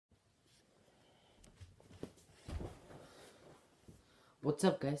What's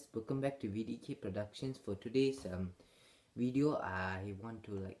up guys, welcome back to VDK Productions. For today's video, I want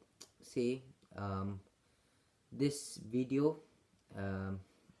to say this video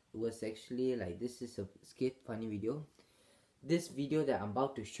was actually this is a skit funny video. This video that I'm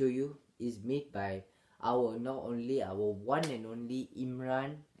about to show you is made by our one and only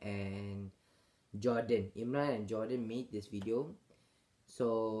Imran and Jordan. Imran and Jordan made this video.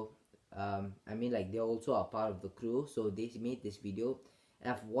 So they're also a part of the crew, so they made this video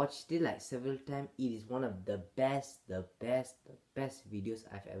and I've watched it several times. It is one of the best videos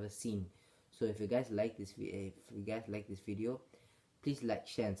I've ever seen. So if you guys like this video, please like,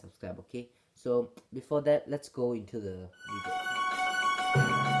 share and subscribe, okay? So before that, let's go into the video.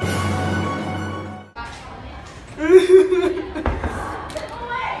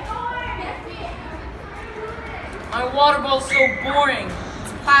 My water bottle is so boring.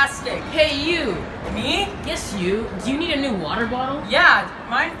 It's plastic. Hey you! Me? Yes you. Do you need a new water bottle? Yeah,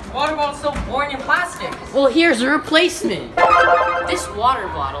 my water bottle is so boring and plastic. Well, here's a replacement. This water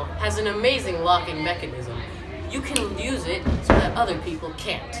bottle has an amazing locking mechanism. You can use it so that other people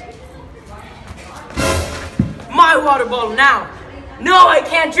can't. My water bottle now! No, I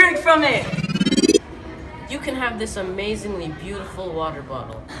can't drink from it! You can have this amazingly beautiful water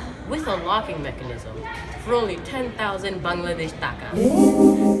bottle with a locking mechanism for only 10,000 Bangladesh taka.